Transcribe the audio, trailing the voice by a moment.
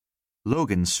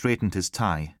Logan straightened his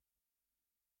tie.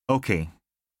 "Okay."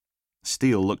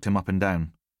 Steele looked him up and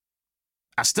down.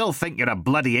 "I still think you're a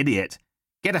bloody idiot.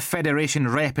 Get a Federation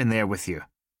rep in there with you."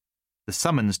 The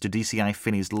summons to DCI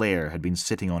Finney's lair had been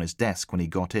sitting on his desk when he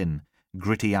got in,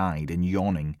 gritty-eyed and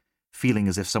yawning, feeling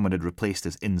as if someone had replaced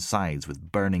his insides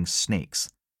with burning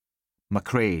snakes.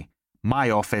 "McRae, my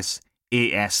office,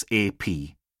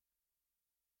 ASAP."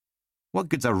 What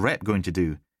good's a rep going to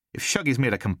do? If Shuggy's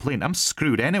made a complaint, I'm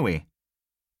screwed anyway.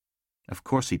 Of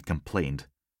course he'd complained.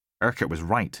 Urquhart was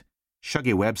right.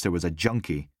 Shuggy Webster was a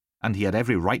junkie, and he had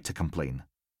every right to complain.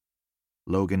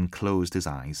 Logan closed his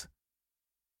eyes.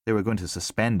 They were going to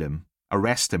suspend him,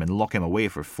 arrest him and lock him away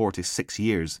for 46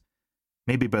 years.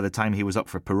 Maybe by the time he was up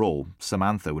for parole,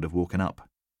 Samantha would have woken up.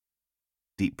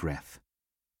 Deep breath.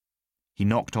 He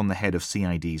knocked on the head of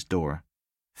CID's door.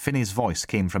 Finney's voice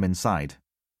came from inside.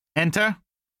 "Enter."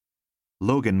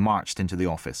 Logan marched into the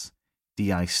office,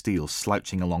 D.I. Steele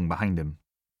slouching along behind him.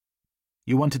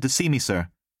 "You wanted to see me, sir?"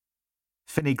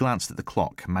 Finney glanced at the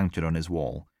clock mounted on his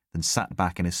wall, then sat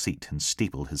back in his seat and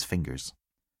steepled his fingers.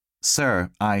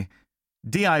 "Sir,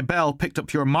 D.I. Bell picked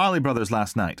up your Marley brothers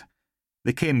last night.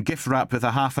 They came gift-wrapped with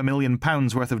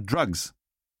 £500,000 worth of drugs.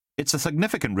 It's a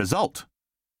significant result."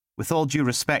 "With all due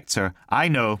respect, sir—" I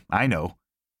know.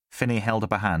 Finney held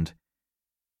up a hand.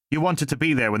 "You wanted to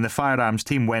be there when the firearms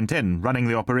team went in, running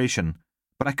the operation.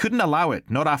 But I couldn't allow it,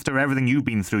 not after everything you've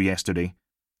been through yesterday.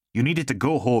 You needed to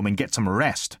go home and get some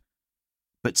rest."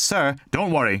 "But, sir—"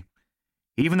 "Don't worry.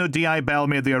 Even though D.I. Bell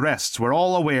made the arrests, we're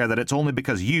all aware that it's only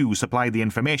because you supplied the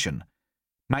information.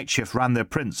 Night Shift ran their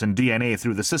prints and DNA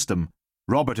through the system.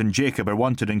 Robert and Jacob are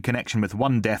wanted in connection with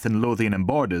one death in Lothian and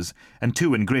Borders, and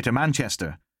 2 in Greater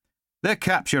Manchester. Their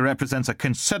capture represents a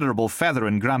considerable feather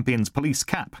in Grampian's police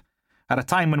cap, at a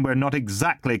time when we're not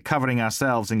exactly covering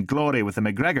ourselves in glory with the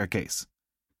McGregor case."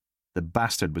 The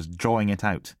bastard was drawing it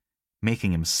out,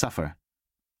 making him suffer.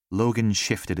 Logan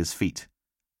shifted his feet.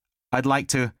 "I'd like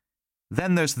to...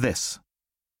 Then there's this."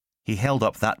 He held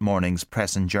up that morning's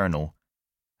Press and Journal,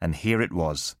 and here it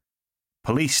was.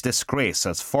 "Police disgrace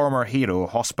as former hero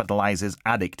hospitalises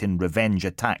addict in revenge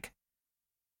attack."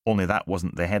 Only that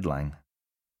wasn't the headline.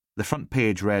 The front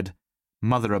page read,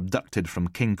 "Mother abducted from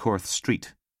Kingcorth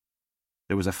Street."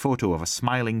 There was a photo of a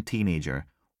smiling teenager,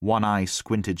 one eye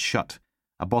squinted shut,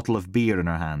 a bottle of beer in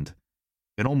her hand.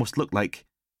 It almost looked like...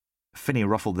 Finney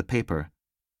ruffled the paper.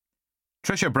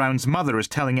 "Tricia Brown's mother is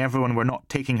telling everyone we're not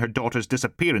taking her daughter's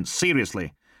disappearance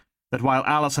seriously. That while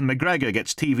Alison McGregor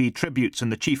gets TV tributes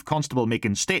and the chief constable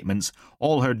making statements,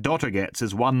 all her daughter gets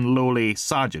is one lowly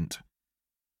sergeant."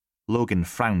 Logan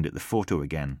frowned at the photo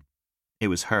again. It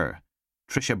was her,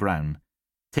 Tricia Brown,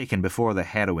 taken before the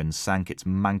heroin sank its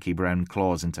manky brown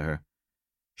claws into her.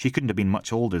 She couldn't have been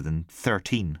much older than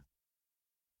 13.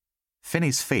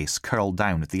 Finney's face curled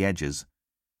down at the edges.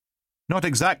 "Not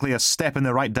exactly a step in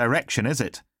the right direction, is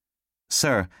it?"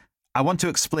 "Sir, I want to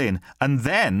explain. And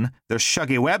then there's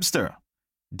Shuggy Webster.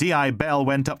 D.I. Bell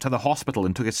went up to the hospital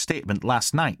and took a statement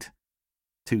last night."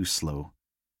 Too slow.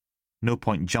 No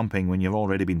point jumping when you've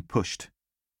already been pushed.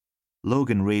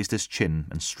 Logan raised his chin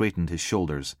and straightened his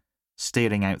shoulders,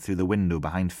 staring out through the window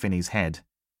behind Finney's head.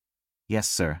 "Yes,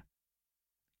 sir."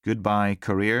 Goodbye,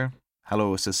 career.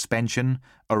 Hello, suspension,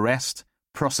 arrest,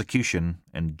 prosecution,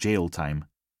 and jail time.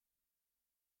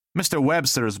 "Mr.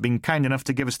 Webster has been kind enough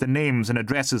to give us the names and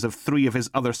addresses of 3 of his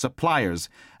other suppliers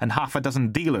and half a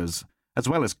dozen dealers, as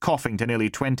well as coughing to nearly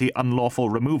 20 unlawful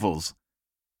removals."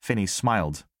 Finney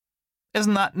smiled.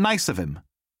 "Isn't that nice of him?"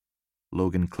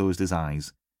 Logan closed his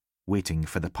eyes, waiting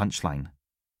for the punchline.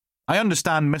 "I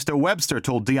understand Mr. Webster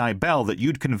told D.I. Bell that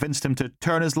you'd convinced him to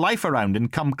turn his life around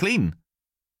and come clean."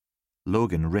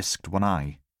 Logan risked one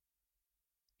eye.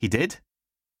 "He did?"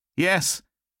 "Yes.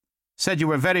 Said you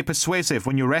were very persuasive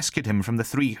when you rescued him from the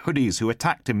 3 hoodies who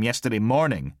attacked him yesterday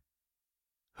morning."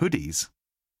 "Hoodies?"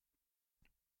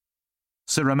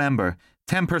 "So remember,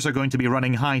 tempers are going to be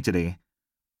running high today.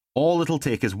 All it'll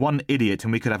take is one idiot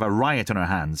and we could have a riot on our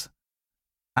hands."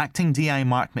 Acting D.I.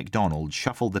 Mark MacDonald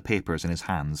shuffled the papers in his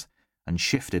hands and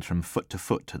shifted from foot to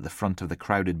foot at the front of the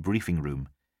crowded briefing room,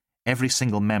 every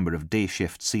single member of day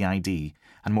shift CID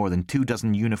and more than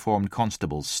 24 uniformed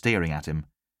constables staring at him.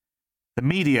 "The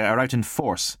media are out in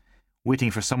force,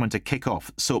 waiting for someone to kick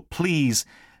off, so please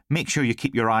make sure you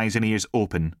keep your eyes and ears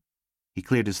open." He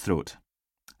cleared his throat.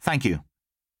 "Thank you,"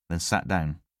 then sat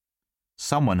down.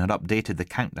 Someone had updated the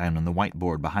countdown on the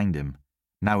whiteboard behind him.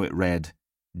 Now it read,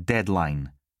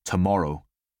 "Deadline, tomorrow."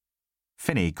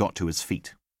 Finney got to his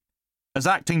feet. "As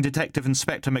Acting Detective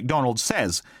Inspector MacDonald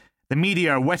says, the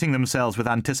media are wetting themselves with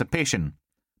anticipation,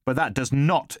 but that does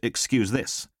not excuse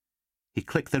this. He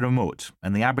clicked the remote,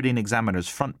 and the Aberdeen Examiner's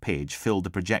front page filled the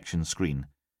projection screen.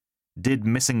 Did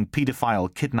missing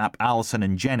paedophile kidnap Alison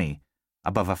and Jenny?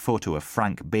 Above a photo of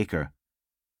Frank Baker.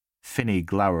 Finney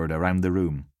glowered around the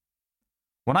room.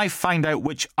 When I find out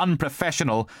which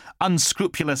unprofessional,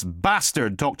 unscrupulous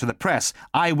bastard talked to the press,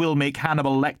 I will make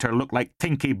Hannibal Lecter look like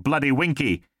Tinky Bloody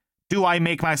Winky. Do I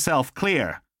make myself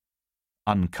clear?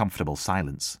 Uncomfortable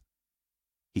silence.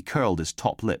 He curled his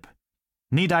top lip.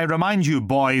 Need I remind you,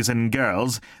 boys and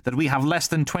girls, that we have less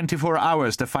than 24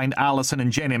 hours to find Alison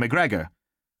and Jenny McGregor?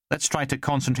 Let's try to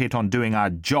concentrate on doing our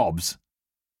jobs.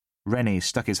 Rennie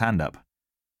stuck his hand up.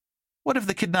 What if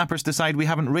the kidnappers decide we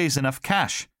haven't raised enough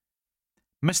cash?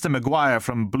 Mr. Maguire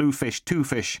from Bluefish Two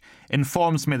Fish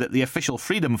informs me that the official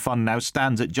Freedom Fund now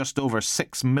stands at just over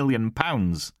 £6 million.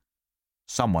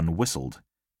 Someone whistled.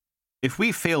 If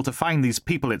we fail to find these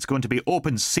people, it's going to be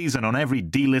open season on every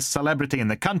D-list celebrity in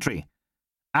the country.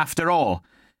 After all,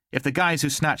 if the guys who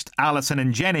snatched Alison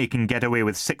and Jenny can get away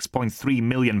with £6.3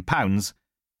 million,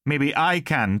 maybe I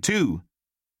can too.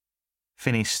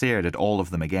 Finney stared at all of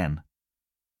them again.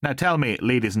 Now tell me,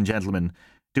 ladies and gentlemen,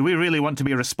 do we really want to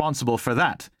be responsible for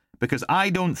that? Because I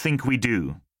don't think we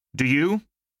do. Do you?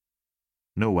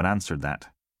 No one answered that.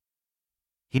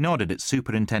 He nodded at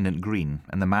Superintendent Green,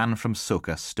 and the man from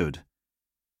Soka stood.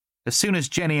 As soon as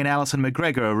Jenny and Alison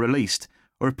McGregor are released,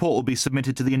 a report will be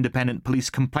submitted to the Independent Police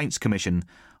Complaints Commission,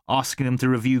 asking them to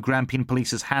review Grampian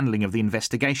Police's handling of the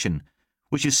investigation,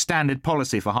 which is standard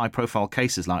policy for high-profile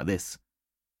cases like this.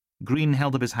 Green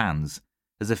held up his hands,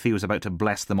 as if he was about to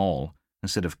bless them all,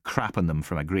 instead of crapping them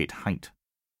from a great height.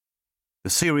 The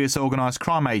Serious Organised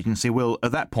Crime Agency will,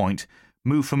 at that point,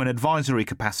 move from an advisory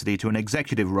capacity to an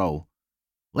executive role.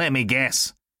 Let me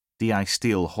guess. D.I.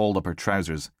 Steele hauled up her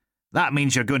trousers. That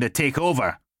means you're going to take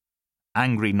over.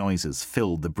 Angry noises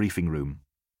filled the briefing room.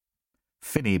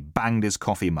 Finney banged his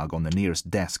coffee mug on the nearest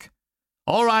desk.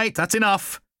 All right, that's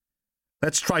enough.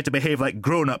 Let's try to behave like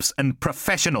grown-ups and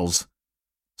professionals.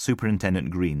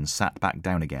 Superintendent Green sat back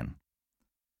down again.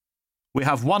 We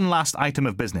have one last item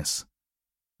of business.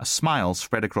 A smile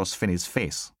spread across Finney's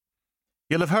face.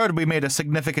 You'll have heard we made a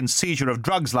significant seizure of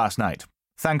drugs last night,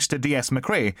 thanks to DS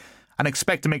McRae, and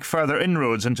expect to make further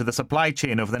inroads into the supply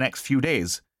chain over the next few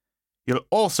days. You'll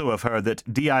also have heard that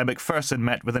D.I. McPherson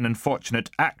met with an unfortunate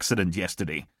accident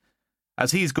yesterday.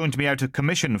 As he's going to be out of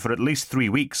commission for at least 3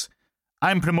 weeks,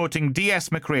 I'm promoting DS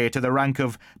McRae to the rank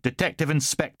of Detective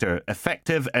Inspector,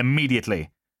 effective immediately.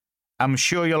 I'm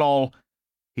sure you'll all...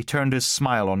 He turned his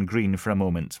smile on Green for a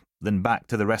moment, then back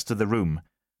to the rest of the room.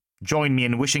 Join me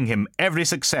in wishing him every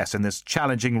success in this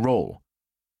challenging role.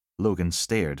 Logan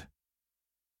stared.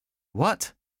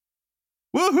 What?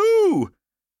 Woohoo!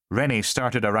 Rennie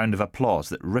started a round of applause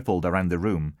that rippled around the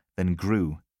room, then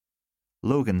grew.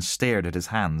 Logan stared at his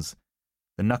hands.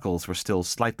 The knuckles were still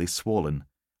slightly swollen,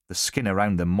 the skin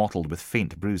around them mottled with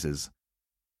faint bruises.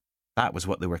 That was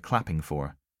what they were clapping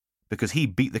for, because he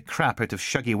beat the crap out of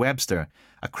Shuggy Webster,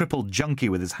 a crippled junkie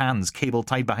with his hands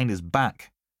cable-tied behind his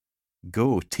back.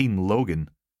 Go, Team Logan.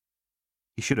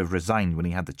 He should have resigned when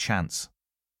he had the chance.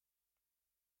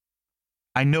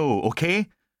 I know, okay?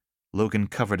 Logan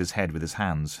covered his head with his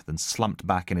hands, then slumped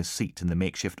back in his seat in the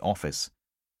makeshift office.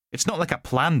 It's not like I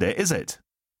planned it, is it?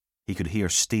 He could hear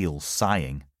Steele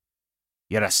sighing.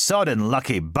 You're a sodden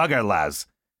lucky bugger, Laz.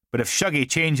 But if Shuggy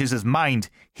changes his mind,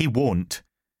 he won't.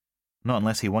 Not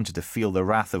unless he wanted to feel the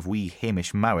wrath of wee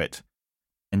Hamish Mowat.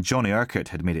 And Johnny Urquhart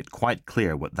had made it quite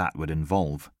clear what that would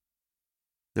involve.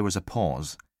 There was a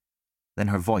pause. Then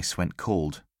her voice went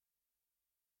cold.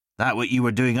 That what you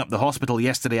were doing up the hospital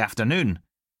yesterday afternoon?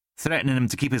 Threatening him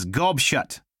to keep his gob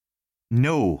shut?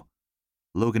 No.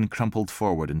 Logan crumpled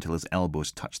forward until his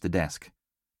elbows touched the desk.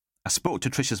 I spoke to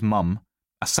Trish's mum.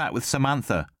 I sat with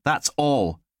Samantha. That's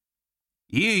all.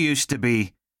 You used to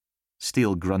be...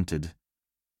 Steele grunted.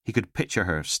 He could picture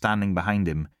her standing behind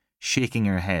him, shaking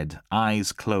her head,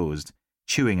 eyes closed,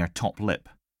 chewing her top lip.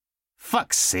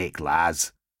 Fuck's sake,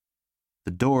 Laz.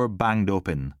 The door banged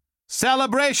open.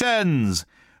 Celebrations!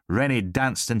 Rennie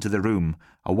danced into the room,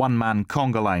 a one-man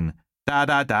conga line.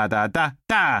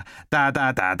 Da-da-da-da-da-da,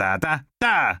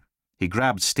 da-da-da-da-da-da. He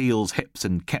grabbed Steele's hips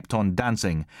and kept on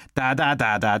dancing.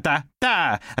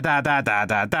 Da-da-da-da-da-da,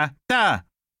 da-da-da-da-da-da.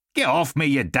 Get off me,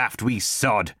 you daft wee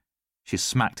sod. She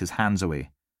smacked his hands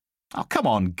away. Oh, come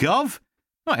on, Gov.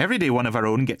 Not every day one of our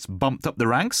own gets bumped up the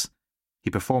ranks. He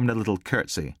performed a little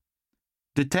curtsy.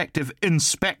 Detective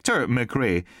Inspector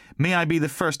McRae, may I be the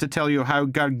first to tell you how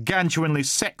gargantuanly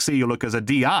sexy you look as a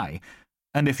DI,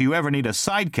 and if you ever need a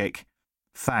sidekick,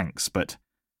 thanks, but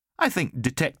I think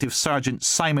Detective Sergeant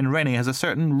Simon Rennie has a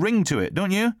certain ring to it,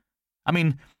 don't you? I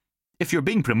mean, If you're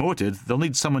being promoted, they'll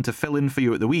need someone to fill in for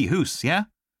you at the wee hoose, yeah?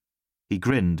 He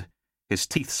grinned, his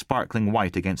teeth sparkling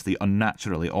white against the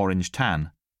unnaturally orange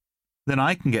tan. Then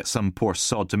I can get some poor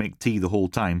sod to make tea the whole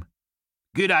time.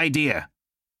 Good idea.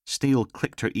 Steele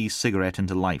clicked her e-cigarette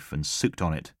into life and sucked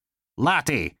on it.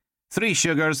 Latte, 3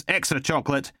 sugars, extra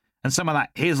chocolate, and some of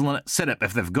that hazelnut syrup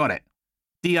if they've got it.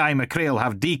 D.I. McRae'll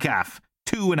have decaf,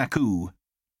 2 and a coo.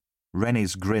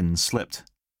 Rene's grin slipped.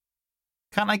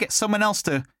 Can't I get someone else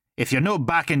to... If you're not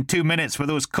back in 2 minutes for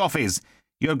those coffees,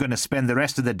 you're going to spend the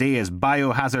rest of the day as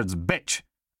Biohazard's bitch.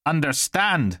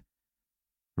 Understand?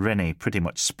 Rene pretty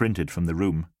much sprinted from the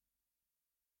room.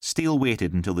 Steele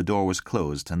waited until the door was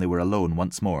closed and they were alone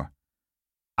once more.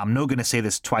 I'm no going to say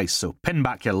this twice, so pin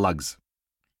back your lugs.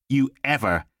 You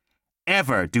ever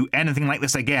do anything like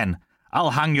this again,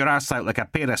 I'll hang your arse out like a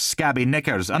pair of scabby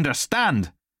knickers,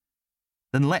 understand?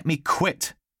 Then let me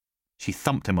quit. She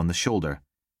thumped him on the shoulder.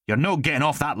 You're no getting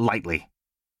off that lightly.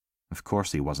 Of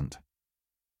course he wasn't.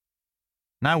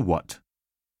 Now what?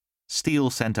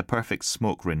 Steele sent a perfect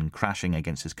smoke ring crashing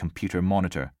against his computer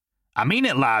monitor. I mean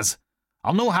it, lads.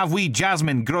 I'll no have wee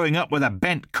Jasmine growing up with a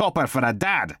bent copper for a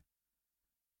dad.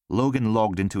 Logan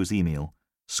logged into his email,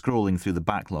 scrolling through the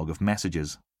backlog of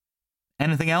messages.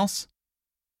 Anything else?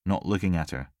 Not looking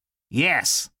at her.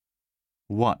 Yes!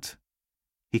 What?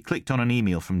 He clicked on an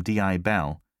email from D.I.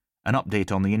 Bell, an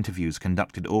update on the interviews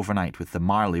conducted overnight with the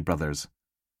Marley brothers.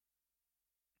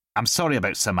 I'm sorry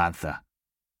about Samantha.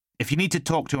 If you need to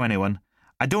talk to anyone,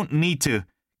 I don't need to,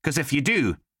 because if you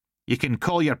do, you can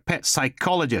call your pet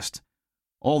psychologist.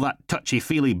 All that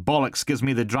touchy-feely bollocks gives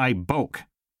me the dry bulk.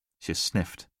 She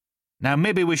sniffed. Now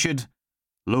maybe we should...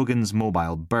 Logan's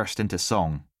mobile burst into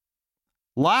song.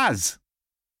 Laz!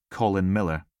 Colin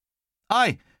Miller.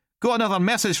 Aye, got another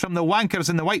message from the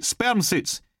wankers in the white sperm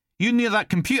suits. You near that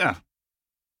computer?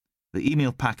 The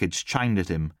email package chimed at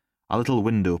him, a little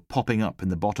window popping up in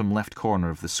the bottom left corner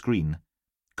of the screen.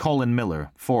 Colin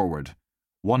Miller, forward.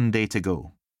 1 day to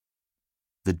go.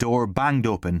 The door banged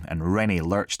open and Rennie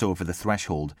lurched over the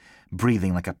threshold,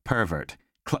 breathing like a pervert,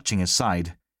 clutching his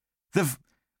side. They've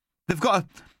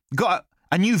got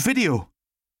a new video.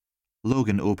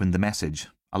 Logan opened the message,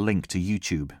 a link to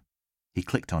YouTube. He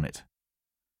clicked on it.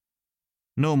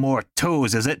 No more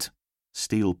toes, is it?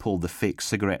 Steele pulled the fake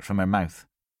cigarette from her mouth.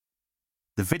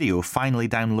 The video finally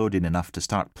downloaded enough to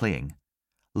start playing.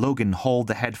 Logan hauled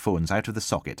the headphones out of the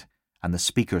socket, and the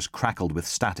speakers crackled with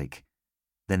static.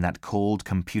 Then that cold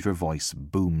computer voice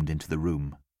boomed into the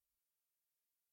room.